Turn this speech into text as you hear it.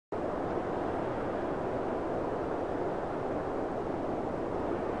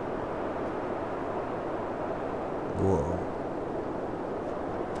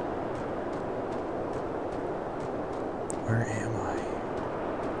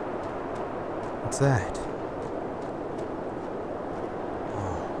What's that?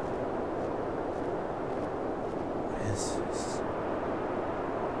 Oh. What is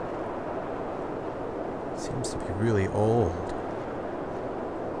this? Seems to be really old.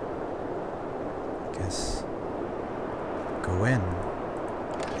 Guess go in.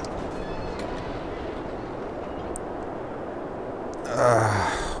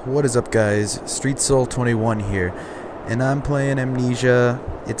 What is up, guys? Street Soul 21 here, and I'm playing Amnesia.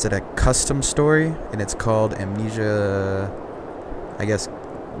 It's at a custom story, and it's called Amnesia, I guess,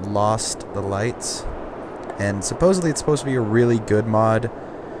 Lost the Lights. And supposedly it's supposed to be a really good mod,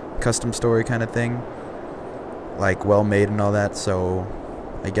 custom story kind of thing, like well made and all that. So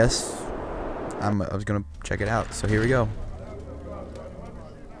I guess I was gonna check it out. So here we go.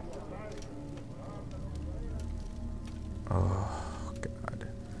 Oh.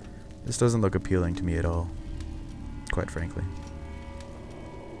 This doesn't look appealing to me at all, quite frankly.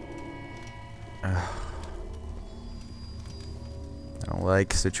 I don't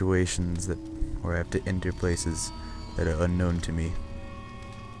like situations where I have to enter places that are unknown to me.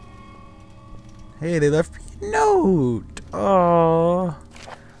 Hey, they left me a note! Oh,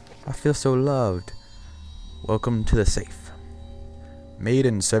 I feel so loved. Welcome to the safe. Made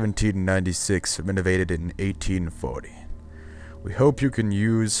in 1796, renovated in 1840. We hope you can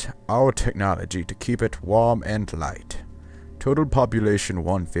use our technology to keep it warm and light. Total population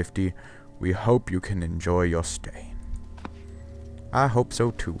 150. We hope you can enjoy your stay. I hope so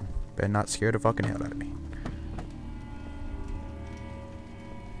too. Better not scare the fucking hell out of me.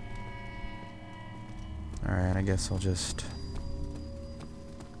 Alright, I guess I'll just...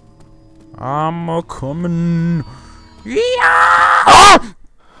 I'm a-comin'. Yeah! Oh!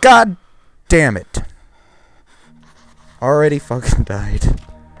 God damn it. Already fucking died.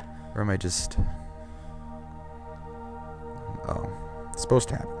 Or am I just... Oh. It's supposed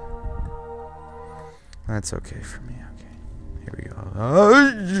to happen. That's okay for me. Okay. Here we go.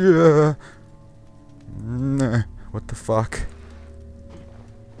 What the fuck?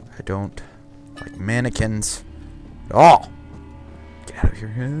 I don't like mannequins. Oh! Get out of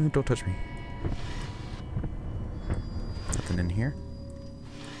here. Don't touch me. Nothing in here.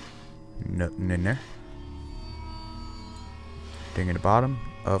 Nothing in there. Thing at the bottom?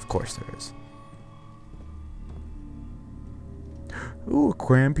 Of course there is. Ooh, a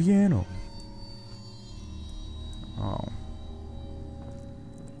grand piano. Oh.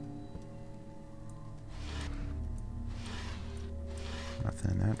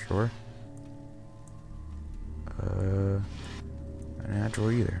 Nothing in that drawer. Not in that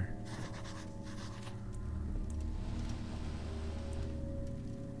drawer either.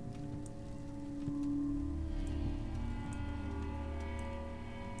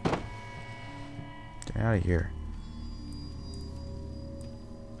 Get out of here.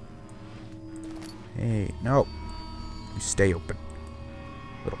 Hey, no. You stay open.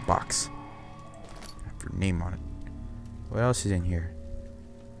 Little box. Have your name on it. What else is in here?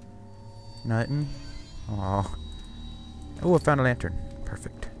 Nothing. Oh. Oh, I found a lantern.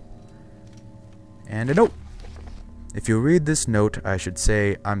 Perfect. And a note. If you read this note, I should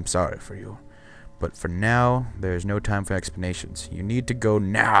say I'm sorry for you. But for now, there is no time for explanations. You need to go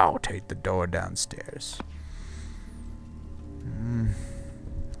now. Take the door downstairs.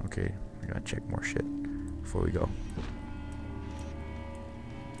 Okay, I gotta check more shit before we go.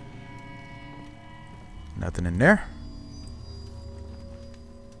 Nothing in there.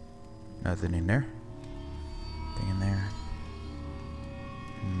 Nothing in there. Thing in there.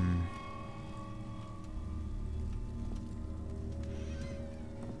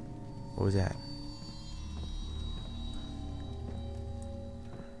 What was that?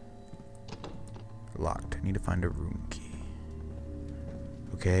 Locked. I need to find a room key.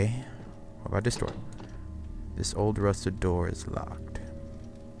 Okay. What about this door? This old rusted door is locked.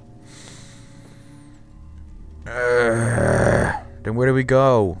 Then where do we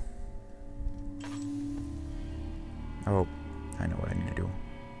go? Oh, I know what I need to do.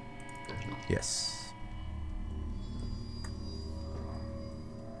 Yes.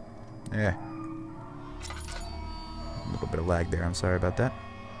 Yeah. A little bit of lag there. I'm sorry about that.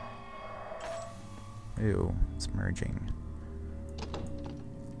 Ew, it's merging.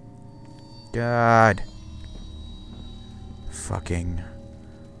 God. Fucking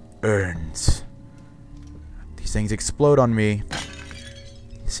urns. These things explode on me.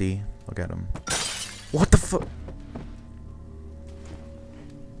 See? Look at them. What the fuck?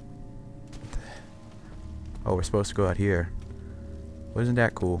 Oh, we're supposed to go out here. Wasn't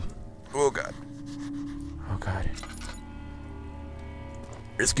that cool? Oh god. Oh god.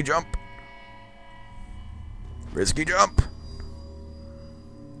 Risky jump. Risky jump.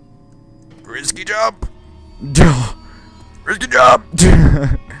 Risky jump! Risky jump!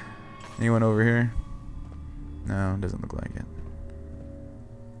 Anyone over here? No, doesn't look like it.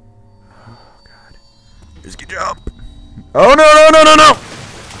 Oh god. Risky jump! Oh no no no no no!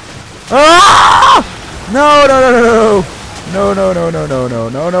 Ah! No no no no no! No no no no no no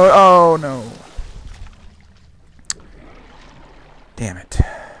no no! Oh no! Damn it.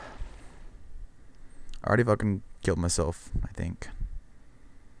 I already fucking killed myself, I think.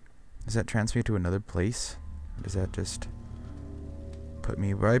 Does that transfer me to another place? Or does that just put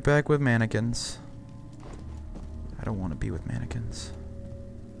me right back with mannequins? I don't want to be with mannequins.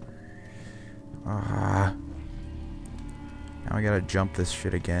 Ah. Now I gotta jump this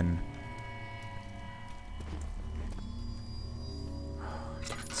shit again. Oh, I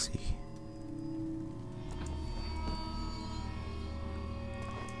can't see.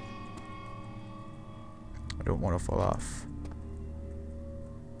 I don't want to fall off.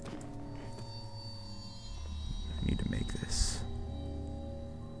 I need to make this.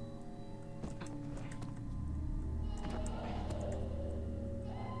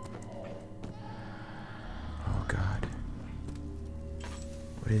 Oh god.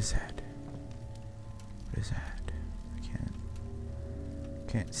 What is that? What is that? I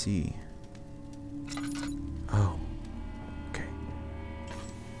can't see. Oh. Okay.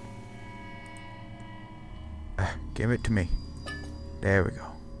 Give it to me. There we go.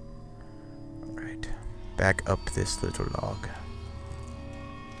 Alright. Back up this little log.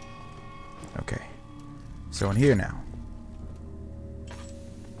 Okay. So in here now.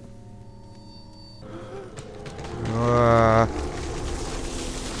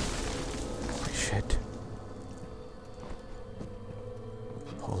 Holy shit.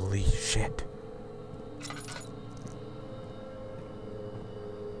 Holy shit.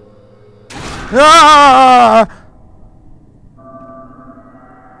 Ah!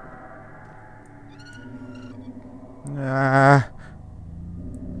 Ah.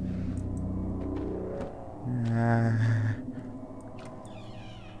 Ah.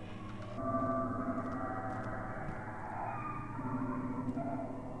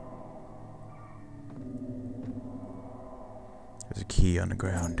 There's a key on the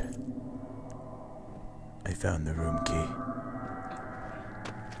ground. I found the room key.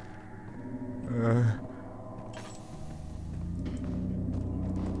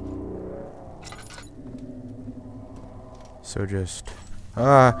 So just...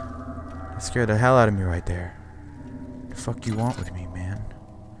 that scared the hell out of me right there. The fuck you want with me, man?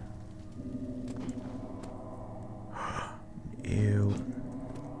 Ew.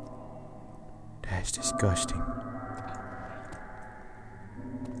 That's disgusting.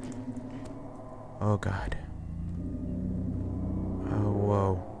 Oh god. Oh,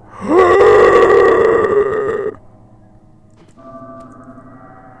 whoa.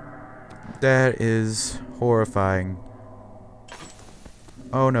 That is horrifying.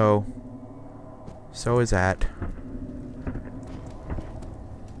 Oh no. So is that.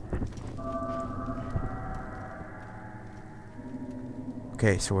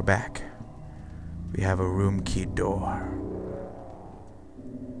 Okay, so we're back. We have a room key door.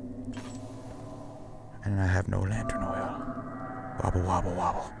 And I have no lantern oil. Wobble, wobble,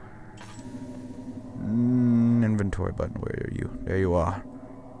 wobble. Inventory button, where are you? There you are.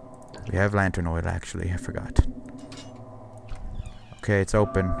 We have lantern oil, actually. I forgot. Okay, it's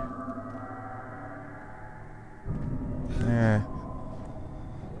open. Yeah.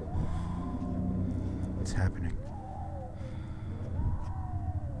 What's happening?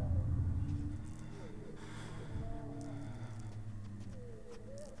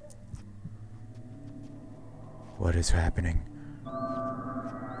 What is happening?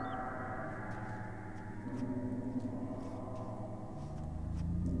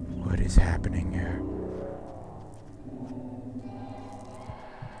 What is happening here?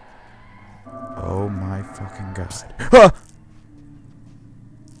 Oh my fucking god. Ah!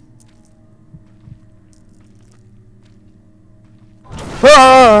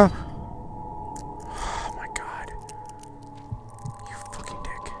 Ah! Oh my god. You fucking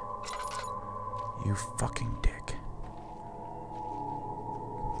dick. You fucking dick.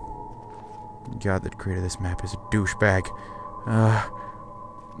 God that created this map is a douchebag.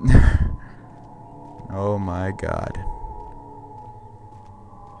 Oh my god.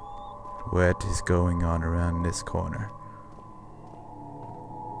 What is going on around this corner?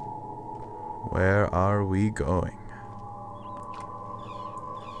 Where are we going?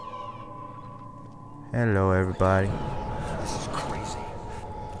 Hello, everybody. This is crazy.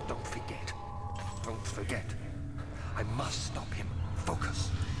 Don't forget. Don't forget. I must stop him. Focus.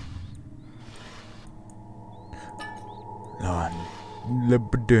 Lon,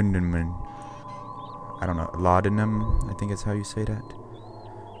 Lebedunman. I don't know, laudanum, I think is how you say that.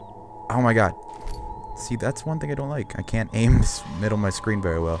 Oh my god. See, that's one thing I don't like. I can't aim this middle of my screen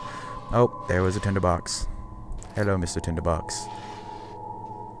very well. Oh, there was a tinderbox. Hello, Mr. Tinderbox.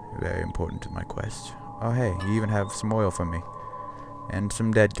 Very important to my quest. Oh, hey, you even have some oil for me. And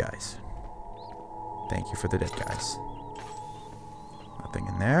some dead guys. Thank you for the dead guys. Nothing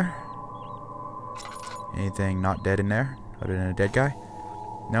in there. Anything not dead in there? Other than a dead guy?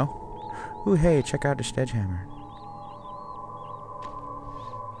 No? Ooh, hey, check out the sledgehammer.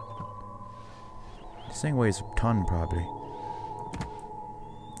 This thing weighs a ton, probably.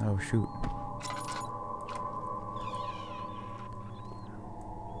 Oh, shoot.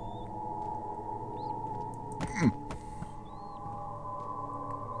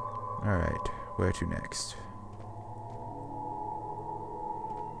 Alright, where to next?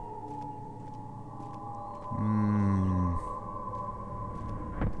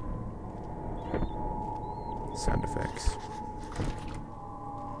 Sound effects.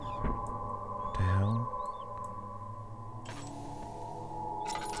 What the hell?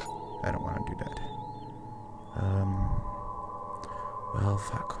 I don't want to do that. Well,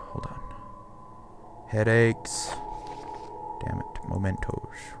 fuck. Hold on. Headaches. Damn it.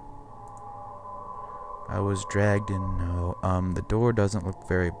 Mementos. I was dragged in. No. The door doesn't look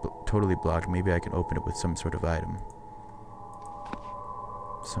very totally blocked. Maybe I can open it with some sort of item.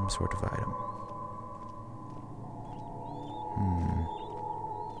 Some sort of item.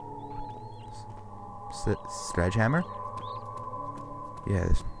 Sledgehammer?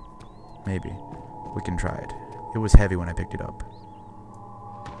 Yes. Maybe. We can try it. It was heavy when I picked it up.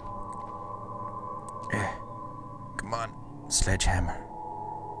 Come on, sledgehammer.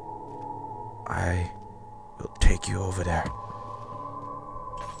 I will take you over there.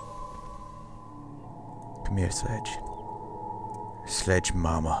 Come here, Sledge. Sledge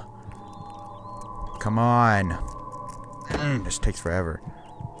mama. Come on. This takes forever.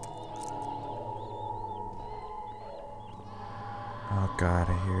 Oh god,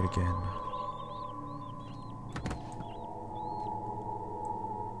 I hear it again.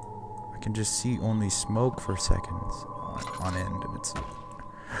 I can just see only smoke for seconds on end, and it's...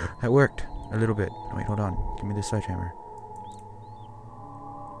 That worked a little bit. Wait, hold on. Give me the sledgehammer.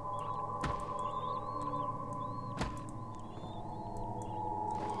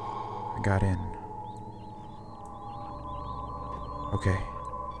 I got in. Okay.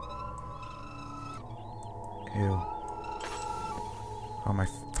 Ew. Oh my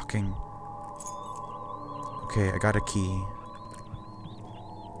fucking... Okay, I got a key.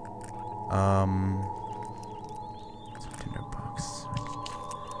 It's a tinderbox.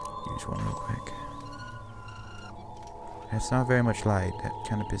 Use one real quick. It's not very much light. That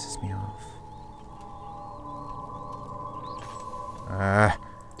kind of pisses me off.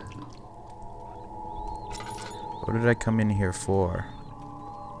 What did I come in here for?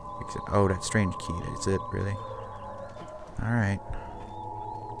 Oh, that strange key. That's it, really? Alright.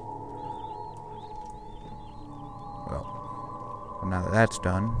 Well, now that that's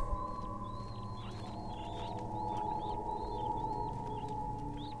done...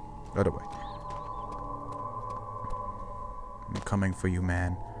 Other way. I'm coming for you,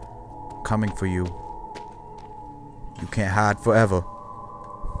 man. I'm coming for you. You can't hide forever.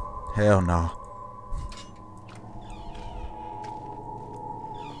 Hell no.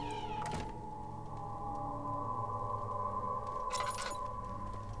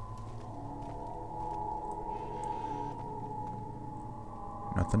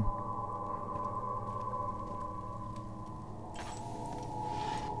 Nothing.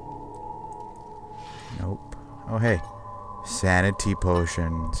 Nope. Oh, hey. Sanity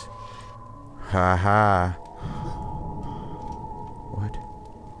potions. Haha. What?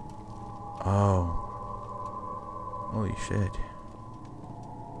 Oh. Holy shit.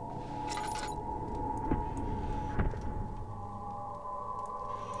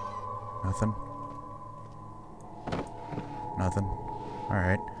 Nothing. Nothing.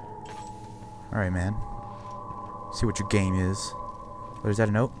 Alright. Alright, man. See what your game is. What, is that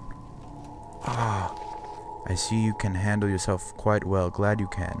a note? Ah. I see you can handle yourself quite well. Glad you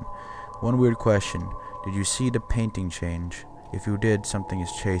can. One weird question. Did you see the painting change? If you did, something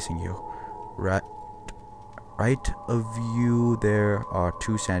is chasing you. Right of you, there are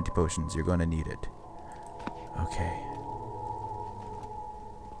 2 sanity potions. You're gonna need it. Okay.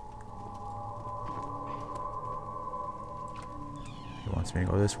 He wants me to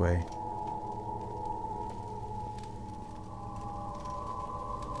go this way.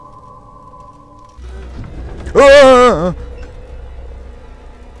 Ah!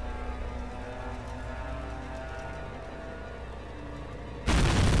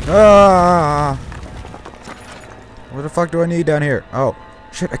 Ah! What the fuck do I need down here? Oh,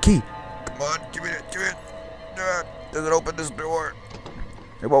 shit, a key. Come on, give me it, give it. Does it open this door?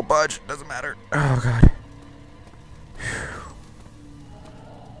 It won't budge, doesn't matter. Oh, God.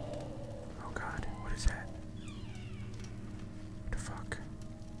 Oh, God, what is that? What the fuck?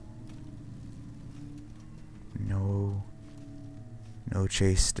 No. No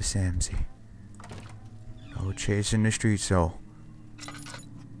chase to Samsey. No chase in the streets, though.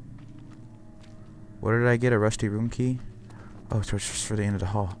 Where did I get a rusty room key? Oh, so it's just for the end of the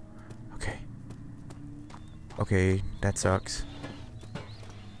hall. Okay. Okay, that sucks.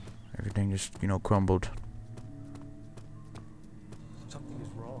 Everything just, you know, crumbled. Something is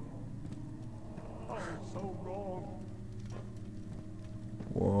wrong. I am so wrong.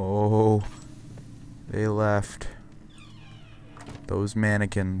 Whoa. They left. Those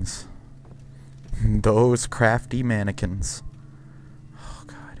mannequins. Those crafty mannequins. Oh,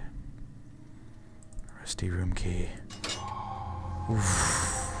 God. Rusty room key.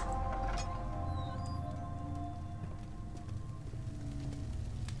 Oof.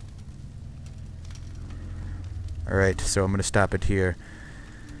 Alright, so I'm gonna stop it here.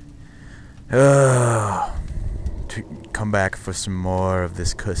 To come back for some more of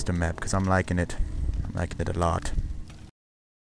this custom map, because I'm liking it. I'm liking it a lot.